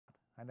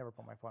I never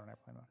put my phone in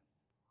airplane mode.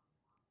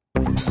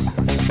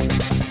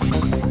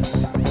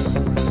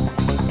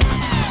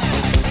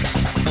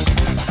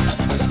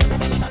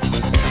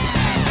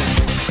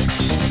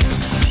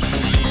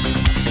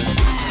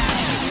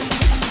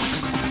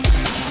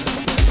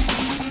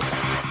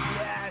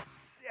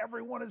 Yes,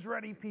 everyone is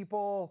ready,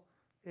 people.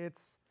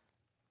 It's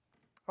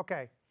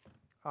okay.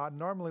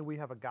 Normally we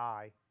have a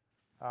guy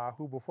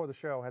who, before the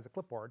show, has a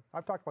clipboard.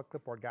 I've talked about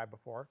clipboard guy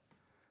before.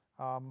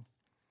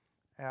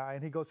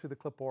 And he goes through the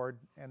clipboard,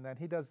 and then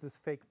he does this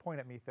fake point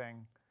at me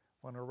thing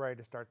when we're ready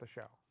to start the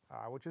show,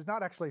 which is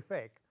not actually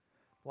fake.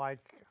 Like,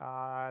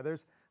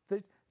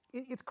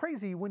 it's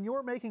crazy. When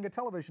you're making a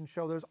television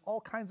show, there's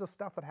all kinds of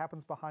stuff that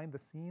happens behind the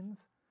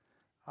scenes.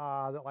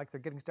 That, like, they're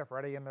getting stuff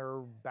ready, and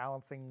they're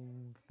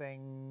balancing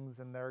things,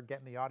 and they're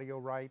getting the audio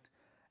right.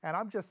 And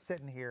I'm just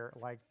sitting here,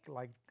 like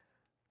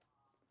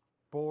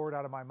bored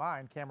out of my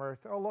mind. Camera,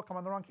 oh, look, I'm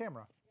on the wrong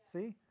camera.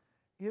 See?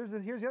 Here's the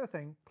other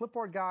thing.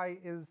 Clipboard guy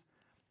is...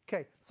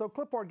 Okay, so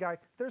clipboard guy,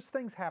 there's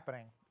things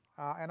happening,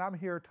 and I'm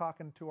here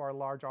talking to our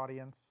large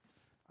audience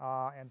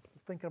and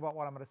thinking about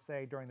what I'm going to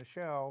say during the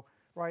show,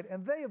 right?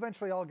 And they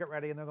eventually all get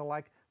ready, and then they're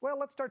like, well,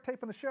 let's start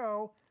taping the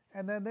show,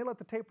 and then they let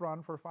the tape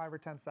run for 5 or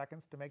 10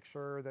 seconds to make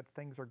sure that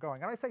things are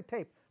going. And I say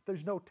tape,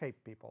 there's no tape,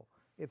 people.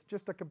 It's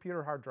just a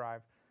computer hard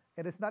drive,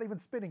 and it's not even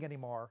spinning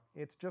anymore.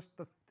 It's just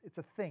it's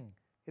a thing.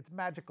 It's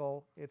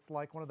magical. It's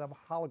like one of them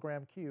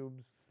hologram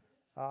cubes,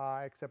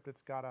 except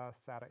it's got a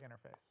SATA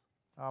interface.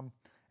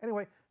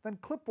 Anyway, then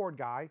clipboard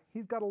guy,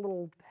 he's got a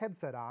little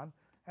headset on,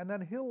 and then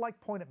he'll like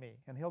point at me,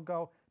 and he'll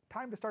go,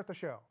 time to start the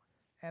show.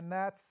 And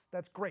that's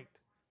great.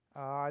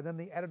 Then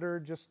the editor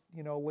just,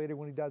 later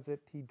when he does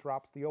it, he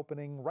drops the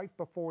opening right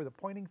before the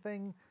pointing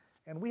thing,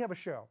 and we have a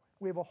show.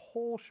 We have a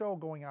whole show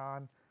going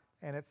on,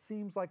 and it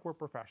seems like we're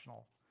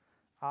professional.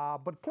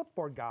 But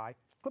clipboard guy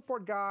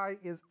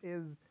is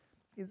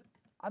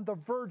on the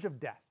verge of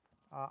death.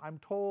 I'm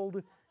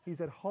told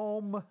he's at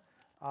home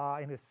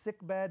in his sick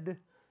bed.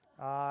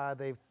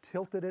 They've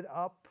tilted it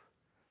up.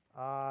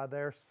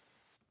 They're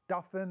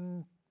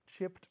stuffing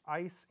chipped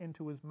ice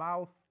into his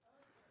mouth.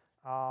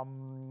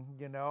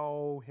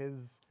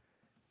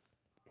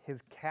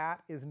 His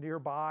cat is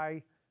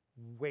nearby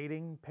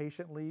waiting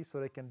patiently so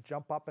they can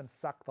jump up and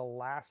suck the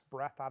last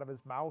breath out of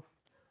his mouth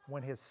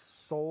when his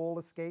soul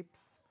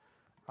escapes.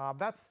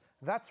 That's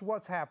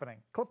what's happening.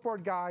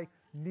 Clipboard guy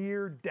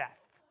near death.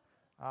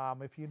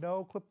 If you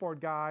know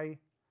clipboard guy,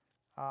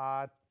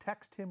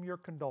 text him your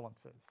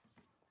condolences.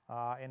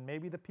 And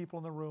maybe the people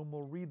in the room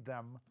will read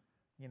them,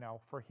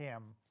 for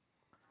him.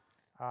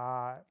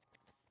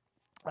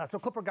 So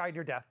clipboard guy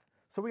near death.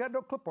 So we got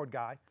no clipboard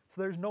guy,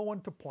 so there's no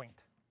one to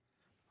point.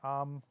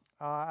 The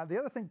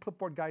other thing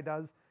clipboard guy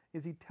does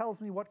is he tells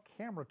me what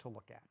camera to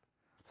look at.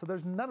 So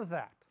there's none of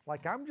that.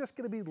 Like, I'm just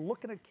going to be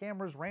looking at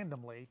cameras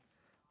randomly,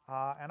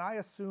 and I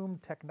assume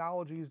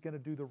technology is going to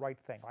do the right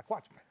thing. Like,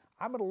 watch,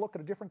 I'm going to look at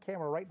a different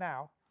camera right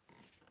now.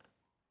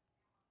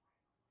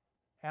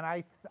 And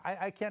I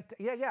can't,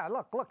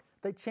 look,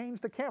 they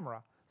changed the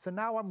camera. So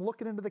now I'm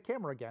looking into the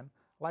camera again.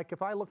 Like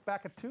if I look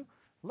back at 2,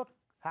 look,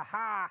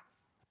 ha-ha,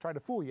 tried to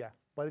fool you,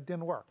 but it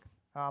didn't work.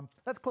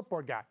 That's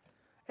clipboard guy.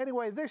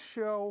 Anyway, this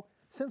show,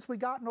 since we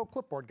got no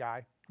clipboard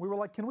guy, we were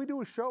like, can we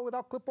do a show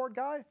without clipboard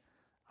guy?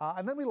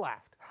 And then we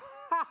laughed.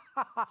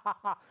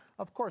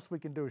 Of course we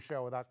can do a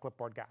show without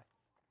clipboard guy.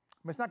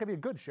 I mean, it's not gonna be a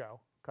good show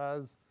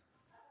because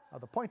of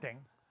the pointing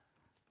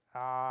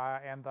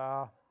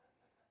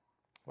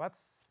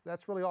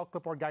that's really all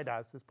clipboard guy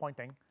does, is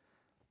pointing.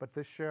 But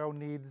this show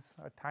needs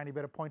a tiny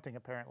bit of pointing,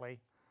 apparently.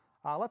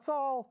 Let's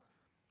all,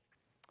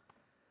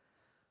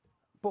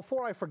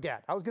 before I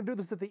forget, I was going to do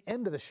this at the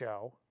end of the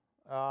show,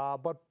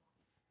 but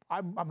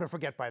I'm going to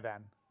forget by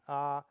then.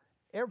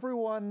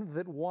 Everyone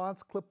that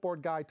wants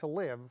clipboard guy to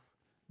live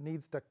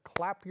needs to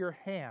clap your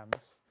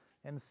hands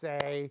and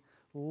say,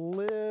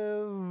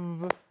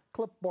 live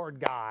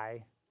clipboard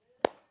guy.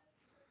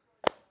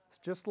 It's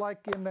just like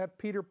in that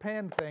Peter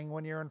Pan thing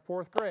when you're in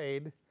 4th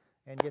grade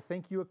and you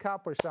think you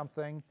accomplished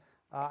something,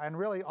 and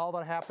really all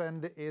that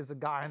happened is a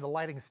guy on the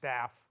lighting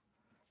staff,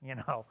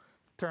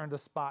 turned the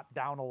spot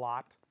down a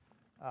lot,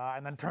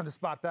 and then turned the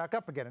spot back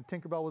up again, and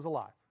Tinkerbell was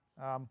alive.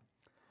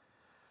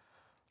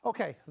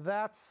 Okay,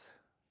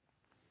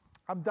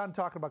 I'm done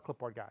talking about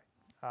clipboard guy,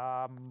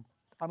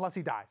 unless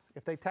he dies.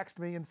 If they text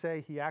me and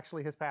say he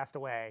actually has passed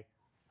away,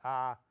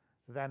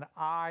 then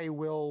I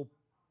will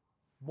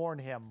mourn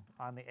him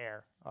on the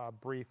air.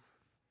 Brief,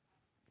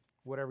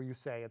 whatever you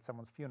say at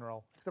someone's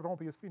funeral, except it won't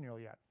be his funeral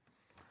yet.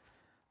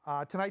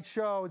 Tonight's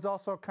show is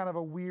also kind of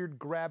a weird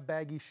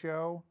grab-baggy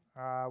show.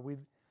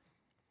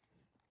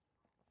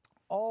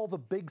 All the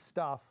big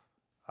stuff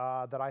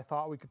that I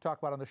thought we could talk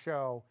about on the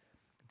show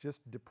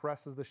just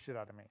depresses the shit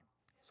out of me.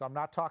 So I'm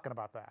not talking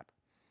about that.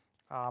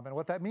 And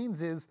what that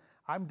means is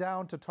I'm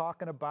down to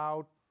talking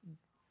about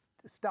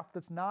stuff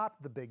that's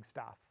not the big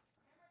stuff.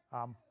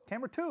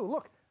 Camera 2,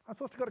 look, I'm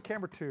supposed to go to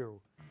camera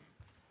 2.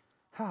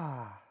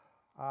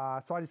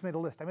 So I just made a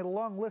list. I made a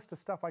long list of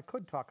stuff I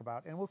could talk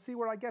about, and we'll see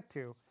where I get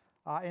to.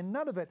 And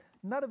none of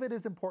it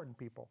is important,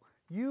 people.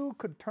 You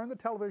could turn the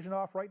television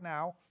off right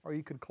now, or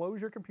you could close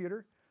your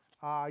computer.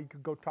 You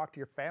could go talk to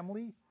your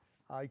family.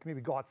 You can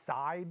maybe go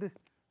outside,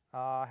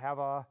 have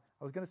a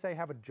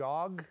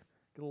jog,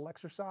 get a little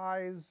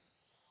exercise,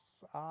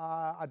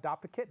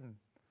 adopt a kitten.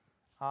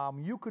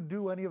 You could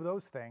do any of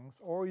those things,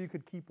 or you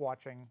could keep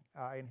watching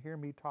and hear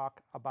me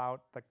talk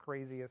about the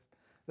craziest,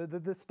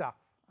 this stuff.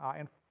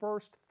 And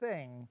first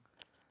thing,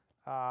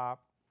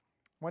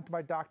 went to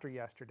my doctor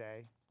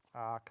yesterday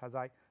because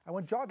I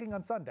went jogging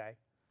on Sunday,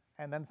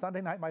 and then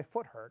Sunday night my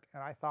foot hurt,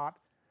 and I thought,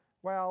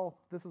 well,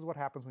 this is what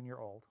happens when you're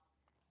old.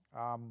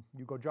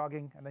 You go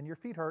jogging, and then your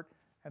feet hurt,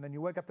 and then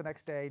you wake up the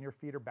next day and your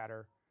feet are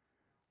better,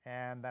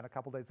 and then a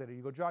couple days later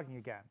you go jogging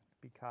again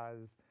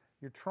because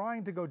you're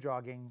trying to go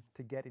jogging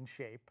to get in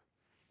shape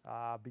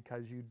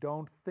because you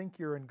don't think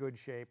you're in good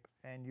shape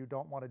and you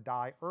don't want to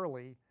die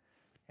early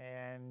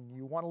and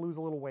you want to lose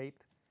a little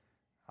weight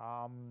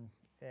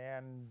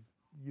and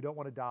you don't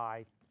want to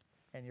die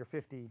and you're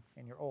 50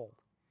 and you're old.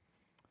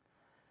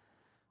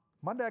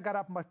 Monday I got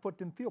up and my foot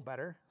didn't feel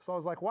better, so I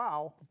was like,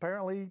 wow,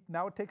 apparently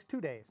now it takes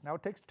 2 days. Now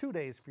it takes 2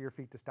 days for your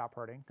feet to stop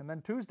hurting. And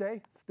then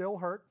Tuesday, still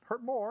hurt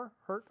more,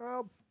 hurt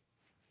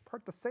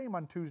the same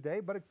on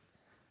Tuesday,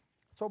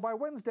 so by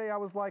Wednesday I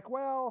was like,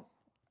 well,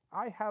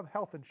 I have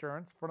health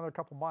insurance for another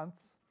couple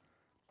months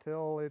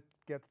till it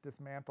gets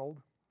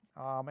dismantled.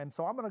 And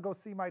so I'm going to go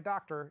see my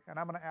doctor and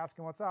I'm going to ask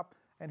him what's up.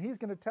 And he's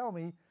going to tell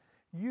me,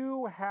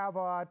 you have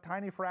a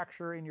tiny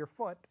fracture in your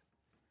foot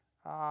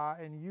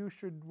and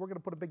we're going to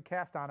put a big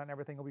cast on it and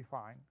everything will be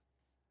fine.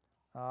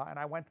 And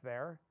I went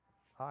there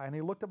and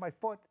he looked at my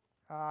foot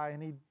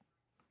and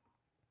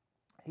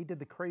he did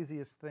the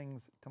craziest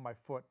things to my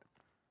foot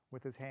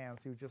with his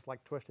hands. He was just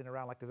like twisting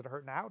around like, does it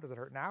hurt now? Does it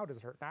hurt now? Does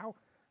it hurt now?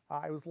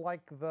 It was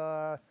like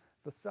the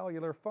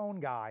cellular phone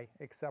guy,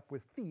 except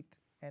with feet,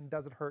 and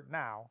does it hurt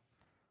now?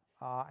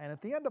 And at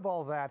the end of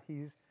all that,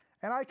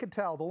 and I could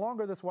tell the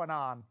longer this went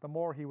on, the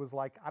more he was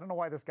like, I don't know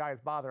why this guy is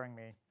bothering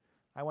me.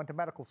 I went to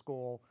medical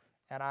school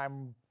and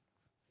I'm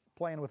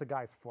playing with a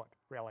guy's foot,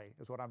 really,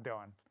 is what I'm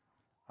doing.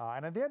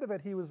 And at the end of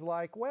it, he was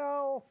like,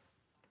 well,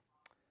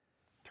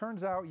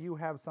 turns out you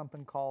have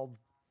something called,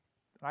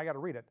 and I got to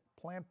read it,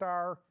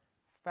 plantar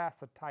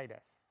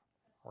fasciitis,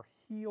 or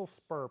heel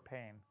spur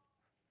pain.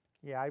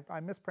 Yeah, I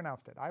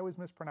mispronounced it. I always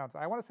mispronounce it.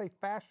 I want to say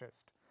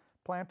fascist,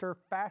 plantar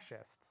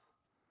fascists,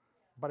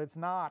 but it's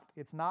not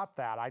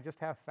that. I just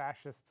have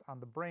fascists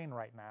on the brain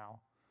right now.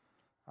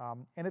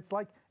 And it's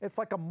like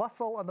a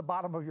muscle on the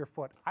bottom of your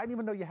foot. I didn't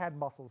even know you had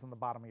muscles on the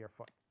bottom of your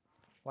foot.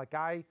 Like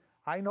I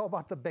know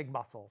about the big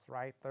muscles,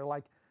 right? They're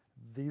like,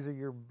 these are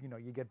your,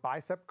 you get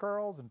bicep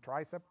curls and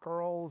tricep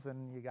curls,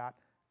 and you got,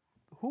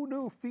 who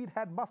knew feet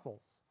had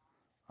muscles?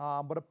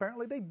 But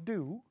apparently they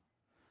do.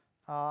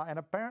 And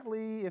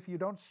apparently if you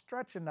don't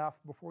stretch enough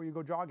before you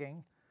go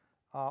jogging,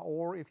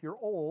 or if you're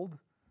old,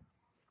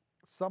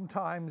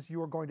 sometimes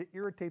you are going to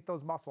irritate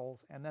those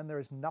muscles, and then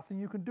there's nothing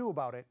you can do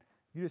about it.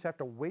 You just have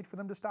to wait for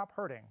them to stop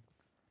hurting.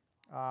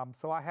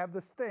 So I have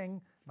this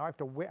thing. Now I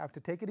have to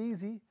take it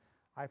easy.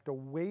 I have to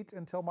wait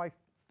until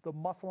the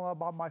muscle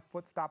above my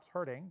foot stops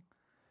hurting.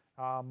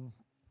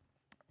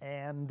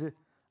 And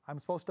I'm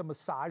supposed to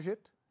massage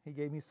it. He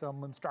gave me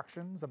some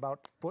instructions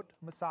about foot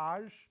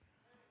massage.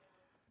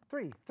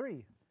 Three.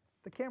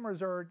 The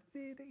cameras are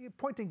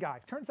pointing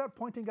guy. Turns out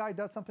pointing guy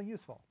does something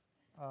useful,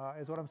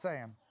 is what I'm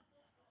saying.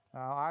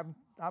 I'm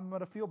going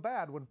to feel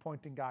bad when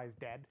pointing guy's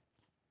dead.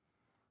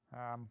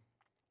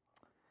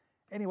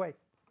 Anyway,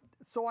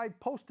 so I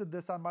posted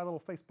this on my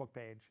little Facebook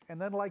page, and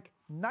then like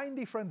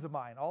 90 friends of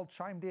mine all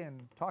chimed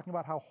in talking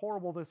about how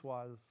horrible this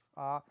was.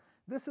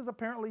 This has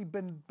apparently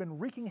been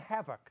wreaking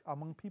havoc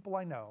among people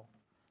I know.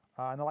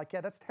 And they're like, yeah,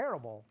 that's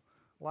terrible.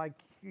 Like,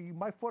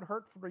 my foot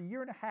hurt for 1.5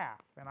 years,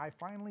 and I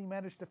finally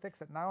managed to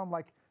fix it. Now I'm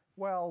like,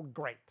 well,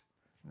 great.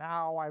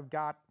 Now I've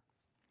got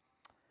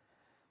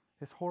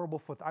this horrible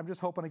foot. I'm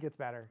just hoping it gets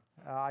better.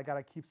 I'm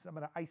going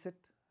to ice it.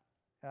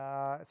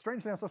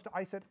 Strangely, I'm supposed to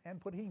ice it and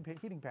put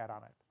heating pad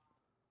on it.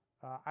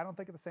 I don't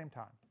think at the same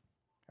time,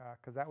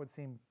 because that would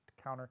seem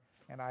to counter.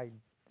 And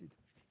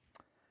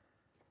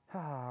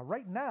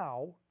right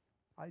now,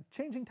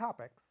 changing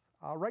topics.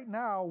 Right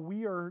now,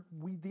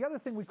 the other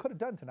thing we could have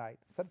done tonight,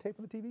 instead of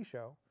taping the TV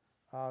show,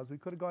 is we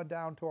could have gone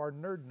down to our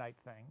Nerd Night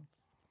thing.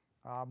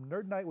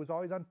 Nerd Night was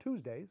always on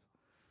Tuesdays.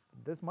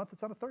 This month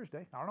it's on a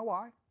Thursday. I don't know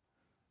why.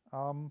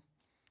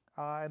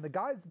 And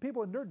the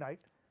people in Nerd Night,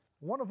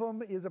 one of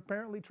them is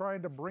apparently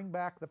trying to bring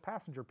back the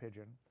passenger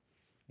pigeon.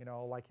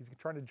 Like he's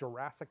trying to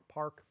Jurassic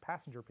Park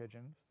passenger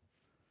pigeons.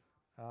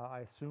 I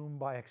assume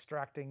by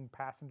extracting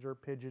passenger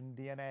pigeon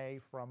DNA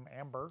from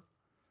amber.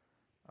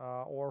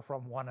 Or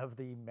from one of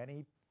the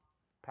many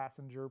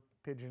passenger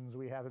pigeons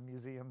we have in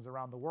museums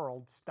around the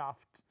world,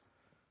 stuffed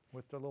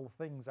with their little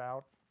things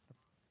out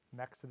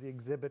next to the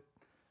exhibit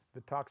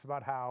that talks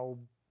about how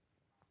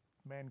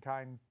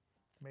mankind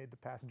made the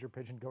passenger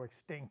pigeon go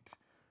extinct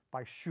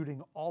by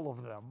shooting all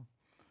of them.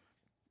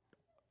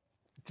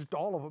 Just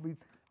all of them.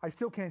 I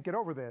still can't get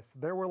over this.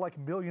 There were like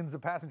millions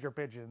of passenger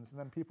pigeons, and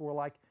then people were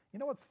like, you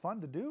know what's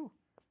fun to do?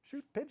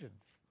 Shoot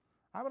pigeons.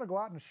 I'm going to go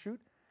out and shoot.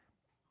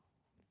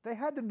 they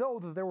had to know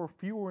that there were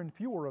fewer and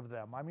fewer of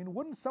them. I mean,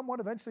 wouldn't someone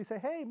eventually say,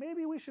 hey,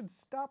 maybe we should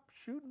stop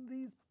shooting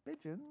these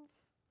pigeons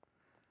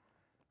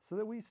so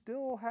that we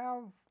still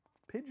have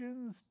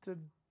pigeons to...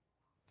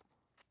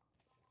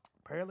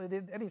 Apparently they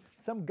didn't.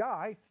 Some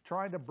guy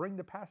trying to bring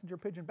the passenger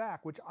pigeon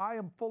back, which I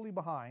am fully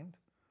behind.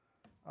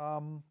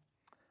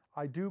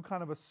 I do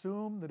kind of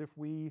assume that if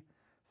we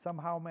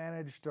somehow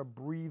manage to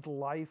breathe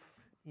life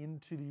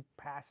into the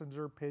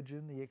passenger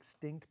pigeon, the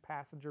extinct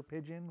passenger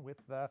pigeon with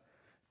the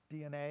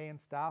DNA and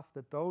stuff,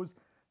 that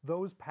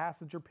those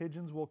passenger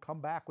pigeons will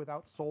come back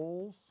without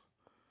souls,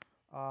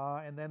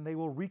 and then they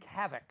will wreak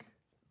havoc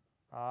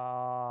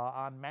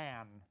on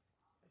man,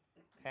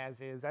 as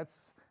is.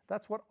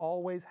 That's what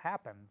always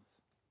happens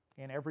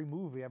in every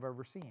movie I've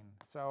ever seen.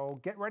 So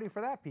get ready for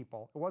that,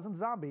 people. It wasn't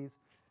zombies.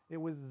 It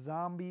was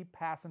zombie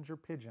passenger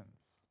pigeons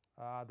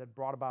that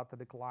brought about the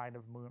decline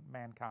of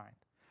mankind.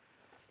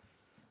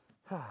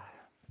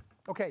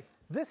 Okay,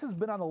 this has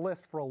been on the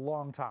list for a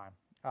long time,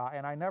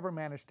 and I never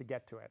managed to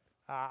get to it.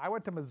 I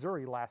went to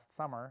Missouri last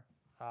summer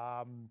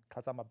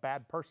because I'm a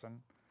bad person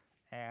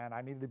and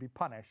I needed to be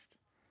punished.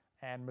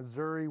 And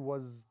Missouri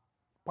was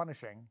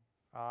punishing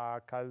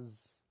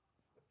because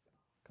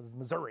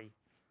Missouri.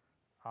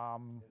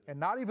 And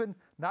not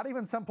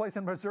even someplace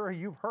in Missouri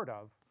you've heard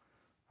of.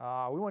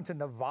 We went to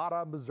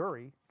Nevada,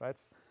 Missouri.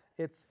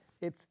 It's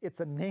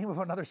the name of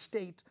another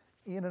state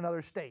in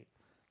another state.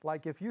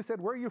 Like if you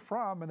said, where are you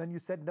from? And then you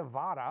said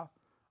Nevada,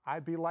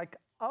 I'd be like,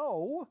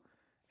 oh.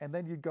 And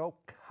then you'd go,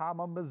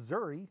 comma,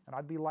 Missouri. And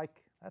I'd be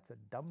like, that's a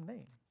dumb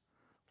name.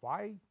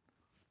 Why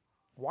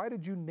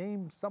did you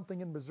name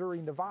something in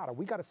Missouri, Nevada?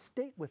 We got a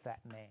state with that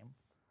name.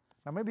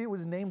 Now maybe it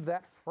was named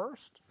that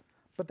first,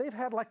 but they've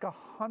had like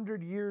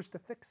 100 years to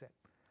fix it.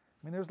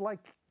 I mean, there's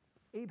like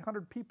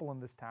 800 people in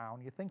this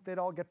town. You think they'd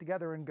all get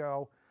together and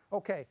go,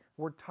 okay,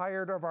 we're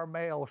tired of our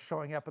mail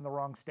showing up in the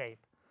wrong state,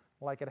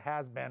 like it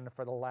has been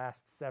for the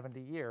last 70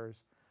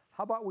 years.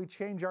 How about we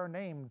change our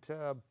name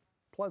to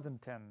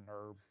Pleasanton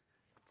or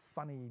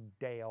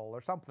Sunnydale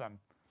or something?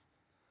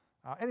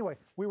 Anyway,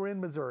 we were in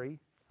Missouri,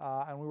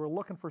 and we were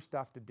looking for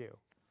stuff to do.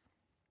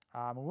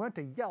 We went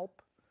to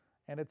Yelp,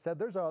 and it said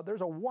there's a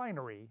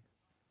winery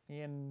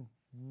in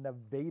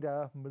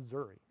Nevada,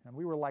 Missouri. And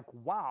we were like,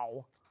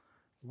 wow,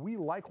 we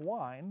like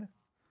wine,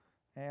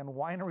 and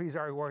wineries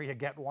are where you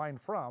get wine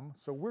from,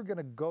 so we're going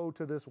to go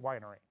to this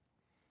winery.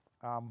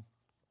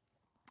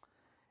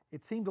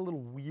 It seemed a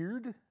little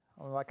weird.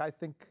 Like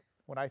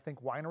when I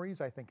think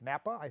wineries, I think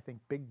Napa, I think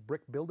big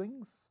brick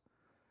buildings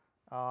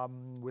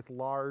with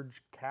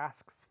large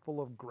casks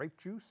full of grape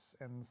juice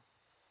and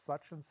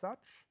such and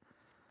such.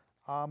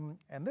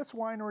 And this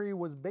winery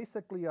was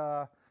basically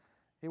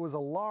it was a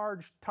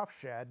large tough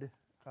shed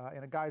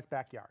in a guy's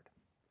backyard.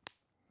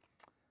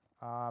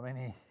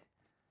 And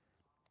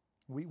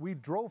we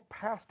drove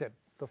past it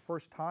the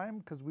first time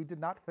because we did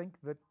not think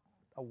that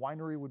a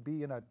winery would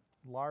be in a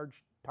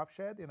large tough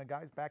shed in a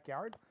guy's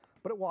backyard,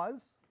 but it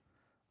was.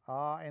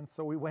 And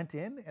so we went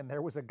in, and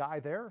there was a guy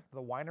there,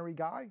 the winery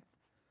guy,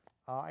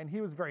 and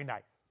he was very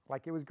nice.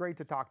 Like, it was great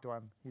to talk to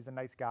him. He's a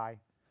nice guy.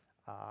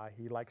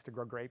 He likes to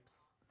grow grapes.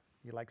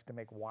 He likes to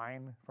make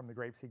wine from the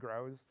grapes he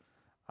grows,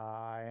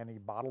 and he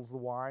bottles the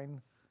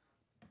wine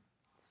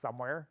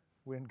somewhere.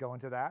 We didn't go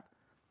into that.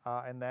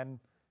 And then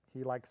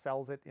he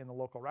sells it in the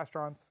local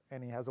restaurants,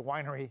 and he has a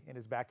winery in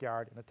his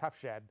backyard in a tough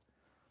shed.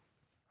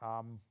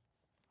 And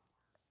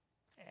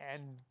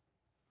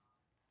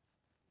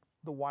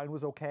the wine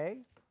was okay.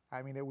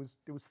 I mean, it was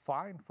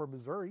fine for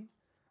Missouri,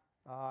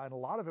 and a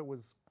lot of it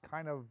was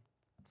kind of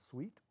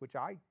sweet, which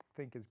I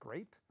think is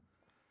great.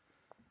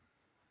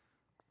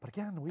 But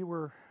again, we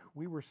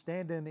were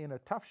standing in a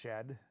tough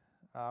shed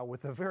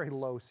with a very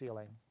low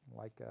ceiling,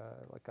 like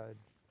a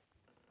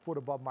foot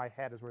above my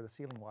head is where the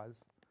ceiling was,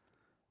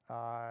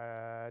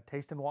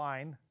 tasting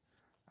wine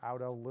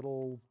out of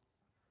little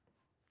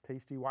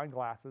tasty wine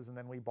glasses, and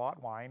then we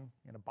bought wine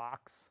in a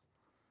box,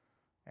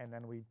 and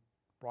then we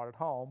brought it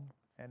home,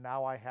 and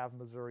now I have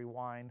Missouri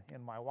wine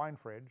in my wine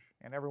fridge,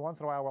 and every once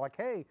in a while we're like,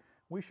 hey,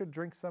 we should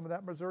drink some of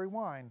that Missouri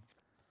wine.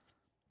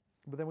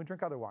 But then we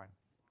drink other wine,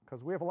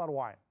 because we have a lot of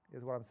wine,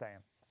 is what I'm saying.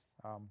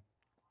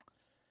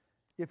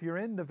 If you're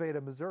in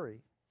Nevada, Missouri,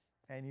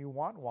 and you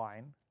want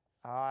wine,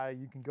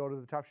 you can go to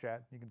the Tough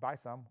Shed, you can buy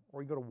some,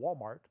 or you go to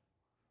Walmart,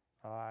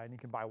 and you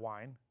can buy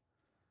wine.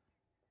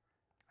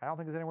 I don't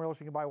think there's anywhere else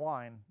you can buy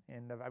wine.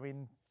 I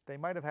mean, they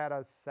might have had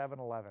a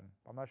 7-Eleven.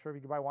 I'm not sure if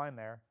you can buy wine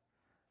there.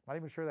 I'm not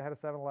even sure they had a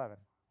 7-Eleven.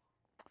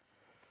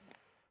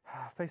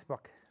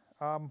 Facebook.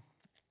 I'm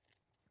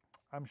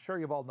sure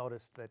you've all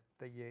noticed that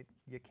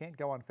you can't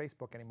go on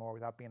Facebook anymore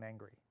without being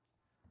angry.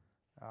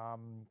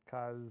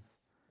 Because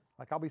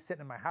like I'll be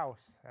sitting in my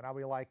house and I'll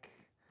be like,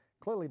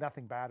 clearly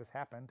nothing bad has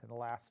happened in the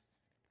last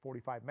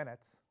 45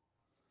 minutes.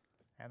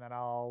 And then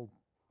I'll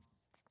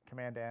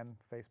Command N,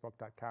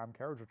 facebook.com,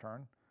 carriage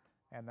return,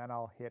 and then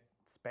I'll hit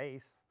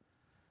space.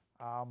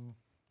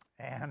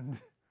 And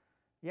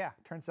yeah,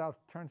 turns out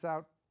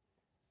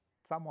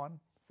someone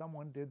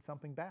did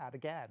something bad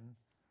again.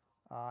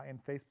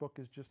 And Facebook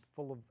is just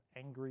full of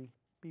angry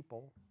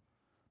people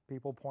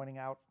people pointing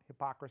out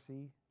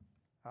hypocrisy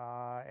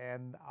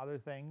and other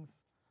things.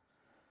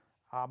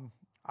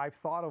 I've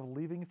thought of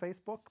leaving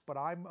Facebook, but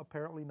I'm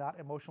apparently not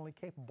emotionally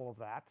capable of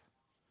that.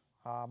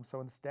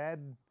 So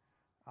instead,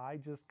 I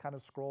just kind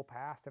of scroll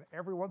past, and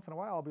every once in a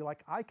while I'll be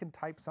like, I can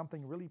type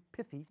something really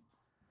pithy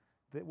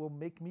that will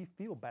make me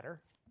feel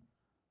better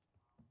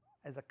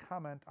as a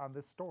comment on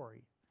this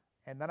story.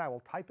 And then I will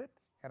type it,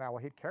 and I will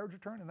hit carriage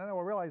return, and then I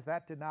will realize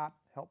that did not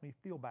help me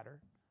feel better.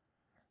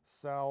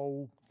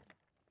 So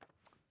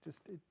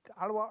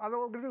I don't know what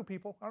we're going to do,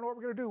 people. I don't know what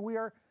we're going to do. We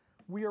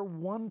are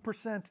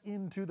 1%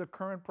 into the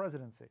current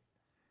presidency.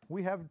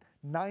 We have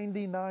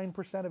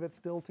 99% of it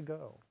still to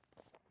go.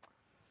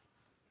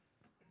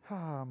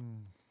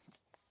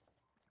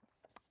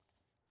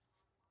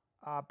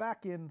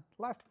 Back in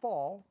last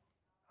fall,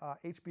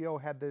 HBO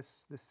had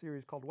this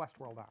series called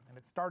WestWorld on, and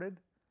it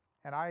started,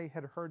 and I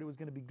had heard it was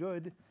going to be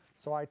good,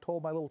 so I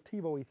told my little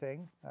TiVo-y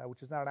thing,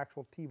 which is not an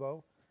actual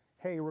TiVo,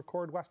 hey,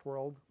 record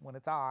WestWorld when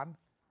it's on,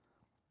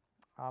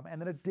 and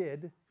then it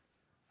did,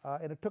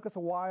 and it took us a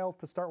while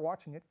to start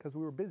watching it because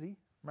we were busy,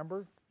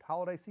 remember,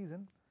 holiday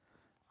season,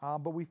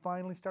 but we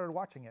finally started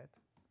watching it,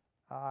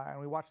 and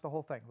we watched the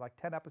whole thing, like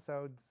 10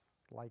 episodes,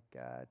 like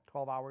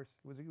 12 hours.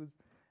 It was,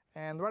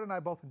 and Loretta and I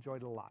both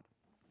enjoyed it a lot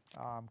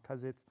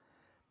because it's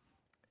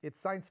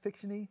science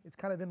fiction-y. It's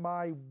kind of in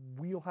my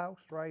wheelhouse,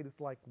 right? It's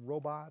like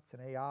robots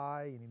and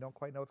AI, and you don't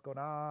quite know what's going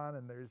on.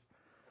 And there's,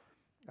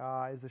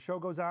 as the show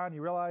goes on,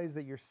 you realize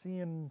that you're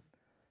seeing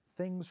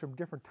things from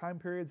different time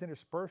periods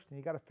interspersed, and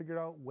you got to figure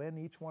out when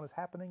each one is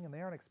happening. And they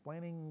aren't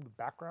explaining the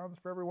backgrounds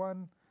for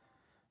everyone.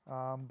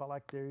 But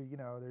like there's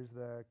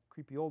the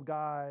creepy old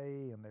guy,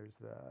 and there's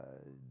the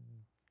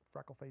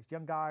freckle-faced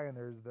young guy, and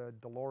there's the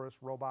Dolores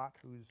robot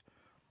who's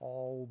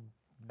all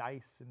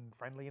nice and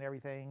friendly and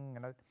everything.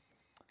 And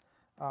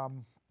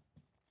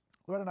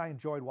Loretta and I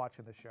enjoyed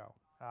watching the show.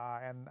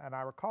 And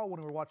I recall when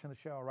we were watching the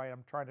show, right,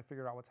 I'm trying to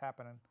figure out what's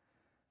happening.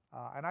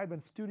 And I'd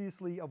been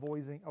studiously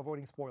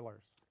avoiding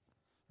spoilers.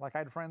 Like I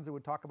had friends that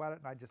would talk about it,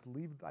 and I'd just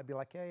leave. I'd be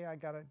like, hey, I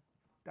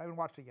haven't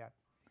watched it yet.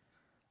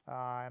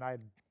 And I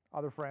had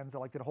other friends that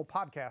like did a whole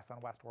podcast on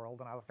WestWorld,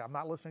 and I was like, I'm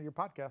not listening to your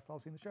podcast, I'll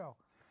see the show.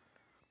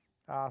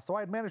 So I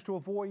had managed to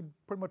avoid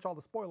pretty much all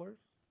the spoilers.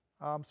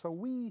 So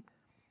we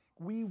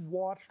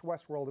watched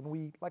WestWorld,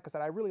 and like I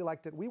said, I really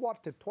liked it. We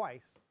watched it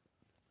twice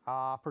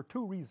for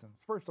two reasons.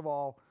 First of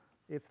all,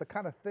 it's the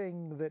kind of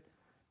thing that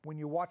when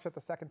you watch it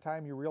the second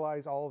time, you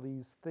realize all of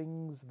these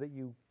things that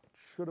you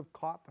should have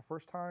caught the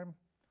first time.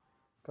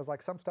 Because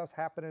like some stuff's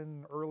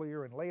happening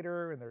earlier and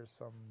later, and there's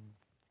some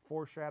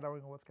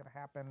foreshadowing of what's going to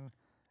happen,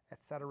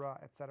 et cetera,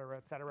 et cetera,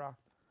 et cetera.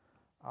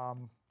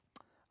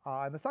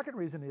 And the second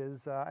reason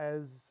is,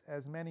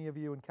 as many of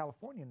you in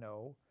California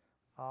know,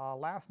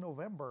 last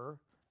November,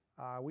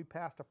 we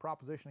passed a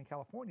proposition in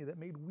California that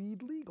made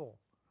weed legal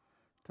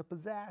to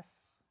possess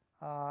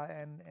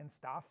and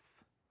stuff.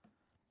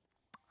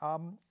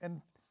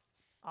 And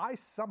I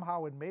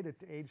somehow had made it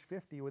to age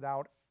 50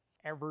 without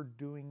ever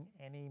doing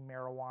any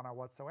marijuana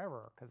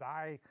whatsoever, because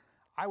I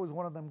was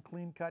one of them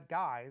clean-cut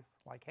guys,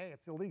 like, hey,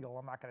 it's illegal,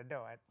 I'm not going to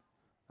do it.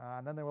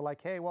 And then they were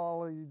like, hey,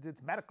 well,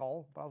 it's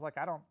medical. But I was like,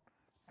 I don't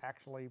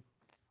actually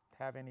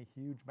have any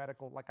huge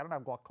medical, like I don't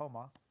have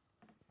glaucoma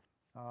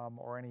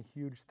or any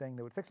huge thing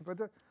that would fix it.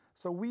 But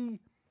so we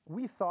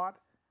thought,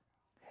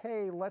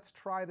 hey, let's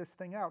try this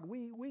thing out.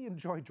 We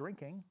enjoy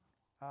drinking,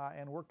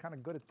 and we're kind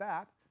of good at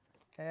that.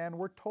 And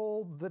we're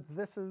told that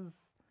this is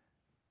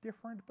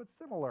different but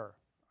similar.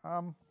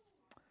 So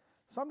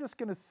I'm just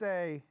going to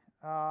say,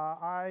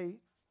 I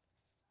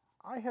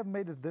have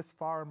made it this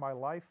far in my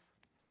life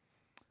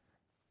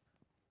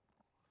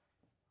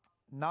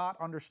not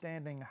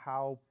understanding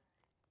how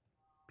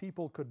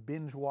people could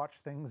binge watch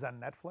things on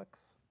Netflix.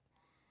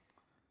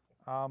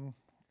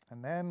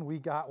 And then we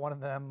got one of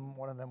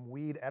them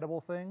weed edible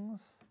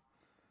things,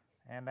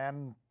 and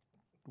then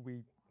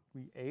we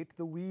ate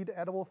the weed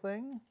edible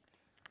thing,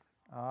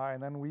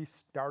 and then we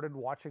started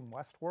watching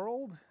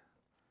WestWorld,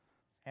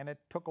 and it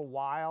took a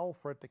while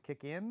for it to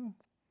kick in.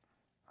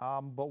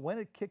 But when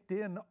it kicked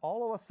in,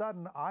 all of a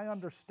sudden, I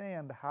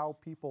understand how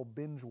people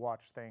binge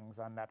watch things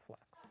on Netflix.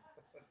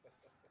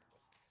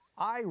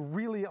 I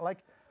really,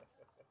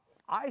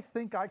 I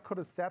think I could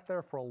have sat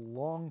there for a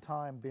long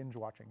time binge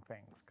watching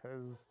things,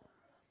 because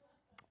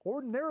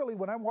ordinarily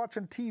when I'm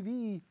watching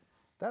TV,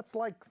 that's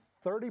like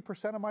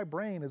 30% of my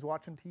brain is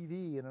watching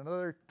TV, and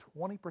another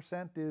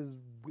 20%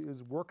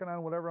 is working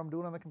on whatever I'm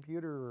doing on the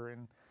computer,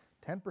 and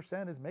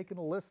 10% is making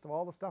a list of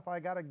all the stuff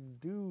I got to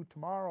do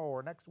tomorrow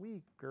or next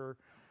week, or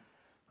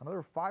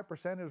another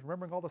 5% is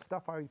remembering all the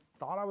stuff I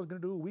thought I was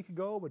going to do a week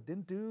ago but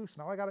didn't do,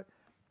 so now I got it.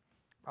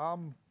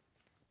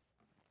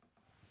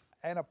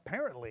 And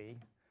apparently,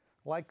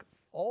 like,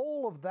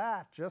 all of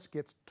that just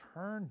gets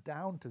turned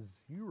down to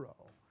zero.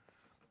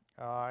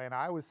 And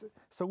I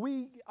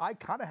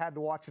kind of had to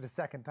watch it a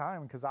second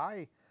time, because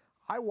I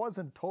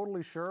wasn't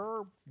totally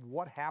sure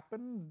what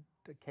happened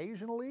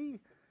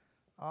occasionally.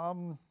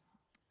 And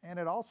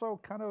it also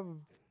kind of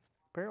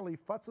apparently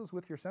futzes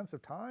with your sense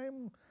of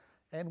time.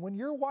 And when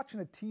you're watching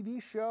a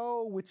TV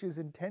show which is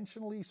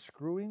intentionally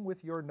screwing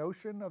with your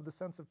notion of the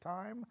sense of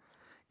time,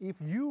 if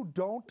you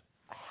don't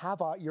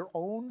have your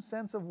own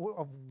sense of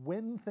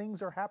when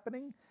things are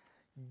happening,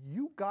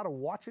 you got to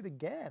watch it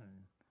again,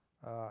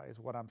 is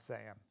what I'm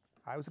saying.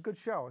 It was a good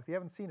show. If you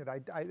haven't seen it,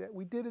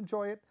 we did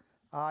enjoy it.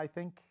 I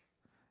think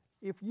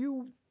if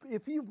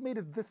you've made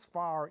it this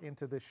far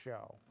into this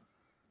show,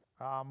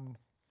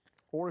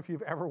 or if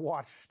you've ever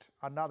watched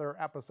another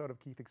episode of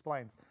Keith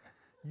Explains,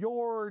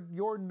 you're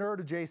nerd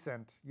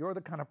adjacent. You're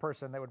the kind of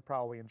person that would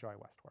probably enjoy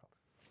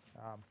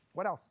WestWorld.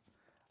 What else?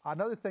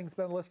 Another thing that's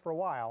been on the list for a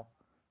while.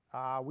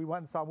 We went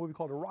and saw a movie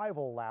called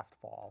Arrival last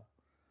fall,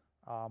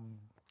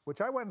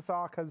 which I went and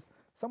saw because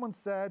someone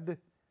said,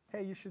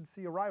 "Hey, you should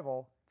see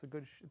Arrival.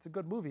 It's a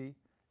good movie.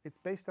 It's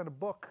based on a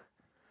book.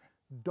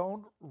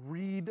 Don't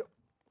read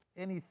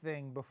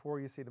anything before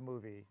you see the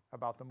movie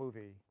about the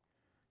movie,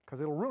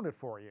 because it'll ruin it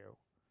for you."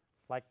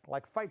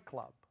 Like Fight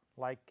Club.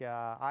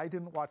 I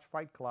didn't watch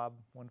Fight Club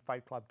when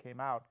Fight Club came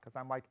out because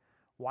I'm like,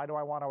 why do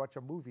I want to watch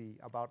a movie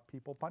about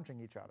people punching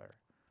each other?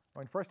 I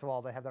mean, first of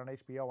all, they have that on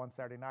HBO on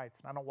Saturday nights,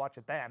 and I don't watch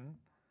it then.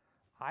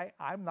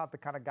 I'm not the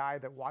kind of guy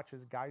that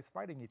watches guys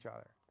fighting each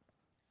other.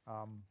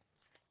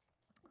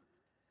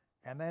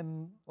 And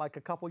then, like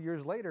a couple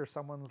years later,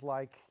 someone's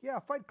like, yeah,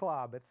 Fight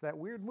Club. It's that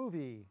weird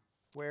movie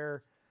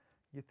where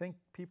you think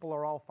people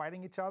are all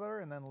fighting each other,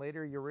 and then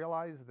later you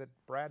realize that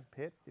Brad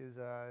Pitt is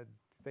a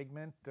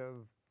figment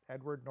of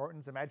Edward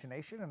Norton's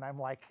imagination. And I'm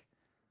like,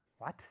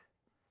 what?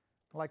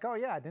 They're like, oh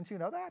yeah, didn't you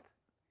know that?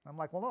 I'm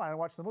like, well, no, I didn't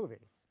watch the movie.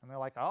 And they're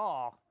like,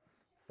 oh,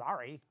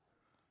 sorry.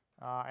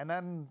 And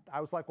then I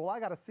was like, well,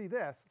 I got to see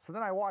this. So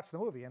then I watched the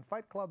movie. And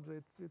Fight Club,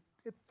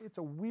 it's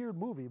a weird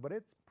movie, but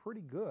it's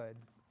pretty good.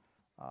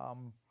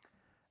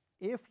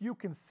 If you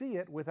can see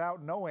it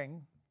without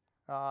knowing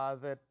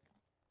that,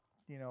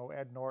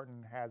 Ed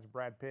Norton has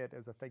Brad Pitt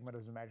as a figment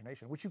of his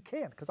imagination, which you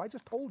can't, because I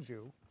just told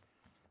you.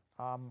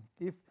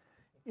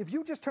 If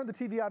you just turn the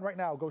TV on right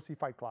now, go see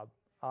Fight Club,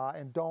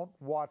 and don't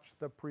watch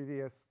the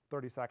previous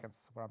 30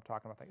 seconds when I'm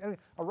talking about things. Anyway,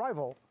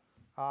 Arrival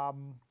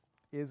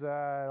is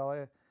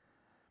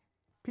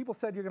people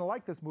said you're going to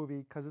like this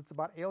movie because it's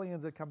about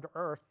aliens that come to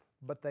Earth,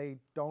 but they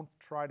don't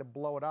try to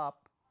blow it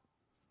up,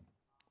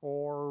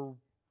 or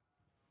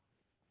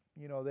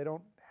they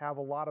don't have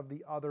a lot of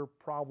the other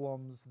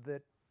problems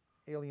that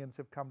aliens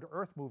have come to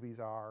Earth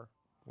movies are,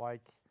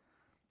 like,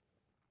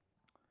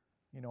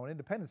 on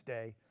Independence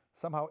Day,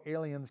 somehow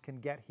aliens can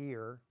get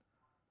here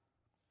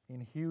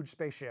in huge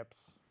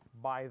spaceships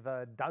by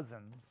the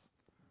dozens,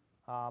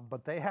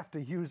 but they have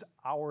to use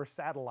our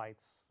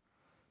satellites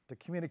to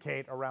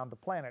communicate around the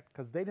planet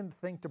because they didn't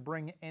think to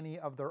bring any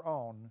of their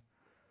own,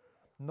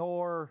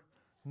 nor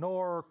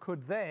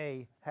could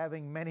they,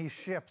 having many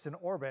ships in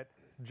orbit,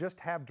 just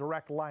have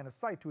direct line of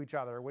sight to each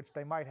other, which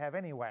they might have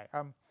anyway.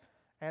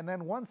 And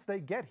then once they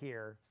get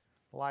here,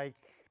 like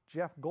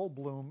Jeff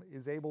Goldblum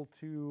is able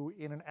to,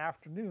 in an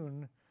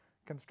afternoon,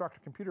 construct a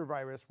computer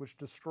virus which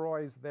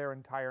destroys their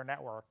entire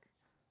network.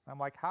 I'm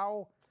like,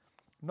 how?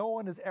 No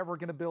one is ever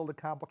going to build a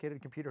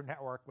complicated computer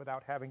network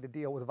without having to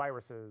deal with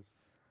viruses,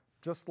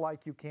 just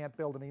like you can't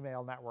build an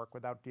email network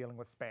without dealing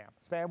with spam.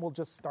 Spam will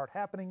just start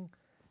happening.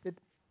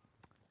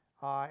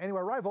 Anyway,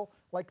 Arrival,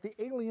 like, the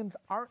aliens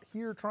aren't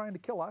here trying to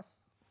kill us.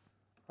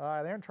 They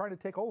aren't trying to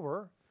take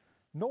over.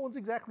 No one's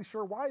exactly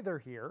sure why they're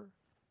here.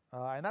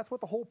 And that's what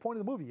the whole point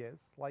of the movie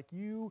is. Like,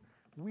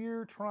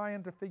 we're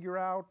trying to figure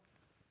out,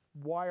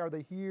 why are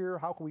they here?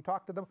 How can we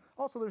talk to them?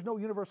 Also, there's no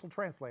universal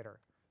translator.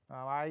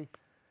 I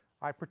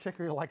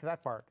particularly like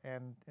that part.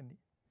 And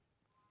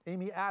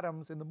Amy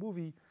Adams in the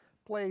movie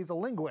plays a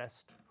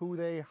linguist who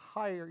they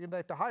hire. They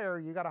have to hire.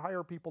 You got to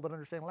hire people that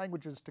understand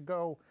languages to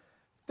go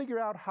figure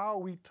out how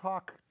we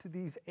talk to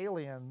these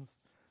aliens,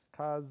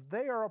 because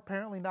they are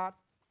apparently not.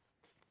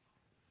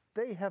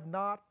 They have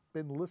not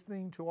been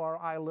listening to our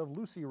I Love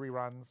Lucy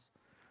reruns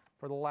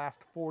for the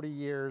last 40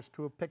 years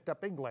to have picked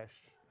up English.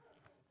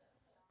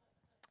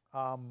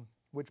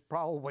 Which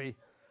probably,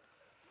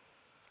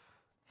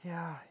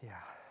 yeah.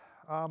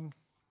 I'm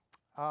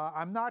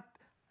not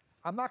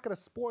going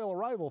to spoil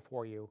Arrival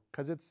for you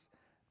because it's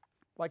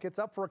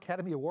up for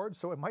Academy Awards,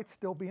 so it might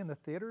still be in the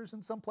theaters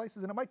in some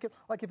places, and it might get,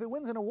 like, if it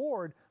wins an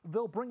award,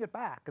 they'll bring it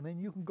back, and then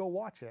you can go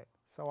watch it.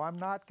 So I'm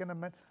not going to,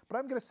 but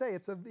I'm going to say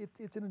it's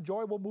an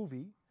enjoyable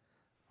movie,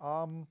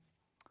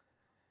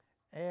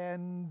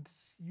 and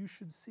you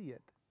should see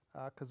it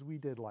because we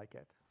did like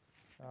it.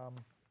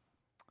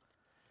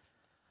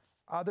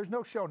 There's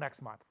no show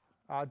next month.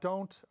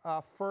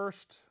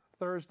 First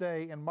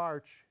Thursday in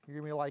March, you're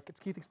going to be like, it's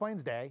Keith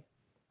Explains Day.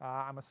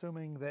 I'm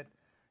assuming that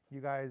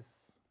you guys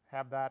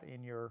have that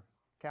in your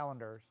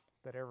calendars,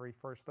 that every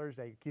first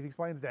Thursday, Keith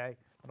Explains Day,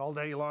 and all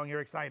day long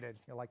you're excited.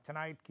 You're like,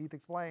 tonight, Keith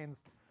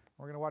Explains.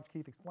 We're going to watch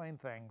Keith explain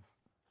things.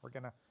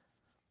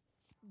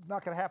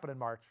 Not going to happen in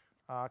March,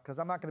 because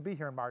I'm not going to be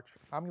here in March.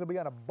 I'm going to be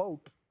on a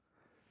boat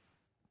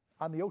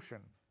on the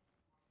ocean.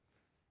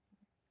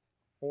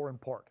 Or in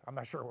port. I'm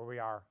not sure where we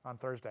are on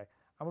Thursday.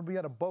 I'm going to be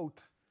on a boat,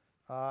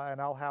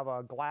 and I'll have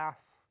a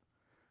glass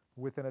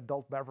with an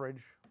adult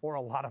beverage or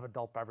a lot of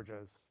adult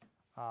beverages.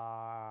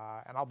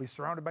 And I'll be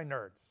surrounded by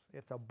nerds.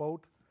 It's a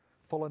boat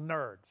full of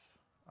nerds.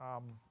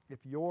 If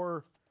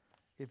you're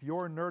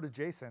nerd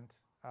adjacent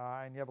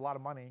and you have a lot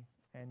of money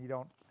and you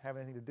don't have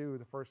anything to do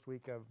the first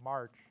week of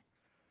March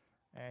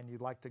and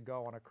you'd like to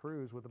go on a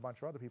cruise with a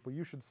bunch of other people,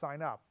 you should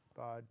sign up,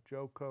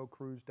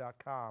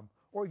 jococruise.com,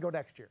 or you go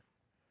next year.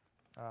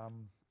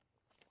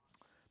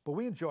 But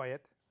we enjoy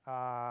it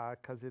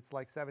because it's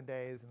like 7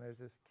 days and there's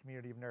this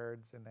community of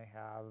nerds and they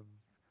have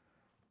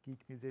geek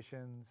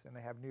musicians and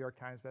they have New York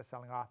Times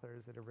best-selling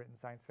authors that have written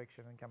science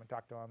fiction and come and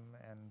talk to them,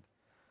 and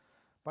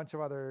a bunch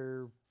of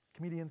other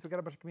comedians. We got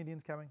a bunch of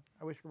comedians coming.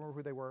 I wish I could remember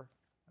who they were.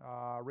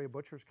 Ray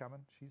Butcher's coming.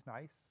 She's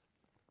nice.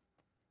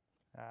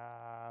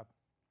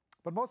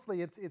 But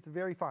mostly it's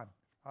very fun.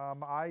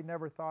 I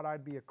never thought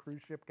I'd be a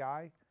cruise ship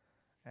guy,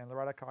 and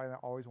Loretta kind of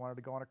always wanted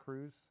to go on a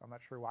cruise. I'm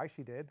not sure why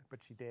she did, but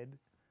she did.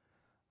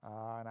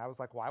 And I was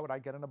like, why would I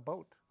get in a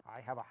boat?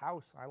 I have a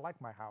house. I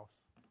like my house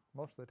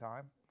most of the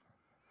time.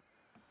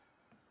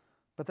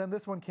 But then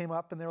this one came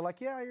up, and they were like,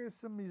 yeah, here's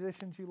some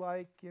musicians you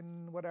like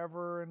and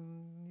whatever,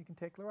 and you can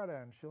take Loretta,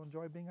 and she'll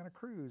enjoy being on a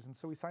cruise. And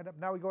so we signed up.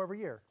 Now we go every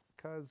year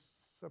because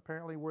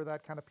apparently we're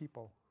that kind of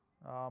people.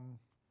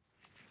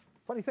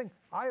 Funny thing,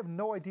 I have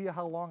no idea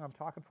how long I'm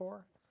talking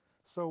for.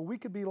 So we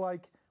could be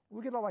like,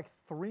 we could have like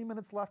 3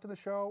 minutes left in the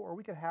show, or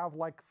we could have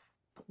like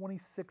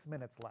 26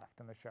 minutes left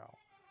in the show.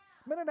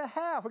 Minute and a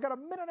half. We got a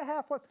minute and a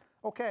half left.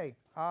 Okay.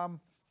 I'm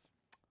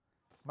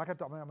going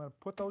to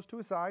put those two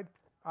aside.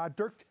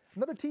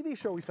 Another TV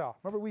show we saw.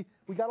 Remember, we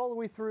got all the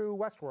way through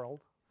WestWorld.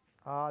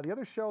 The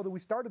other show that we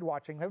started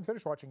watching, haven't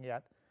finished watching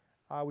yet,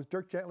 was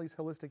Dirk Gently's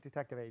Holistic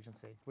Detective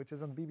Agency, which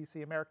is on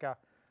BBC America,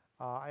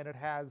 and it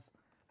has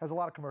a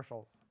lot of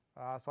commercials.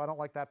 So I don't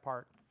like that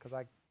part because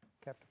I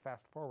kept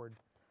fast forward.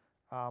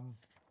 But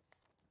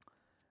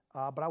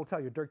I will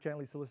tell you, Dirk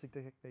Gently's Holistic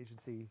Detective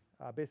Agency,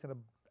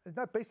 it's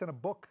not based on a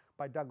book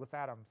by Douglas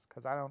Adams,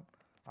 because I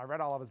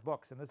read all of his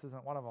books, and this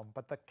isn't one of them.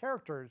 But the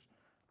characters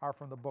are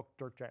from the book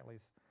Dirk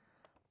Gently's.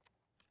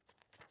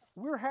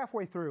 We're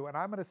halfway through, and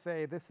I'm going to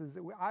say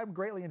I'm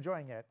greatly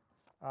enjoying it,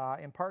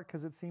 in part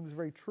because it seems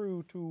very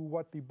true to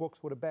what the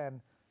books would have been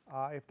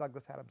if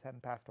Douglas Adams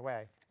hadn't passed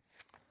away.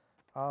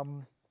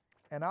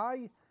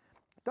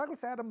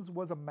 Douglas Adams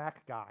was a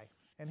Mac guy,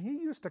 and he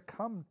used to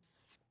come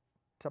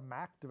to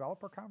Mac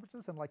developer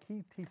conferences, and like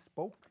he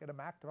spoke at a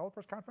Mac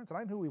developers conference, and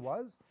I knew who he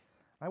was.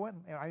 I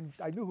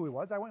knew who he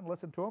was. I went and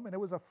listened to him, and it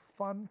was a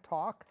fun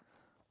talk.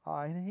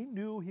 And he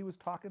knew he was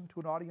talking to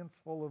an audience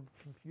full of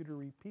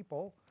computery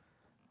people.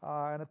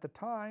 And at the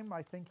time,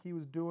 I think he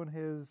was doing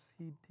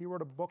he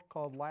wrote a book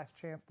called Last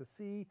Chance to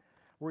See,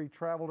 where he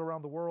traveled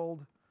around the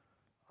world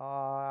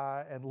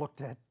and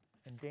looked at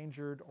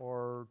endangered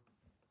or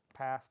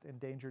past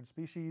endangered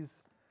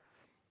species.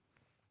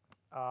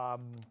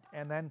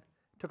 And then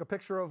took a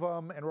picture of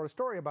them and wrote a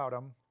story about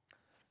them.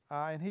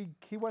 And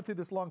he went through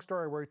this long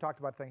story where he talked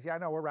about things. Yeah, I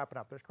know, we're wrapping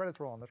up. There's credits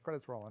rolling.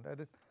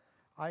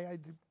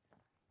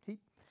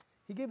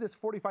 He gave this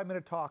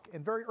 45-minute talk,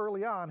 and very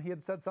early on, he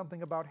had said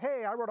something about,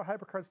 hey, I wrote a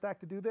hypercard stack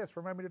to do this.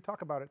 Remind me to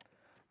talk about it.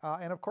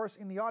 And of course,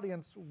 in the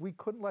audience, we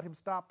couldn't let him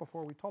stop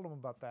before we told him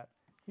about that.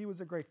 He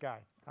was a great guy.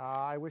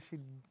 I wish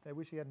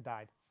he hadn't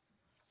died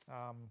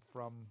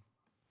from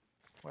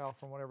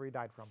whatever he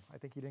died from. I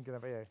think he didn't get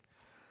AA.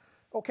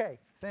 Okay,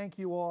 thank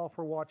you all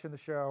for watching the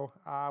show.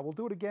 We'll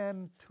do it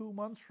again 2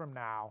 months from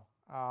now.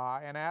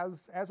 And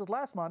as with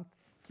last month,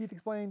 Keith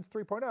Explains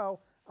 3.0,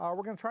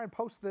 we're going to try and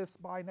post this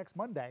by next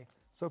Monday.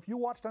 So if you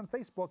watched on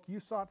Facebook, you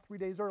saw it 3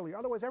 days early.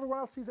 Otherwise, everyone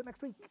else sees it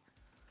next week.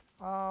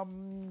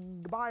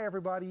 Goodbye,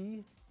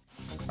 everybody.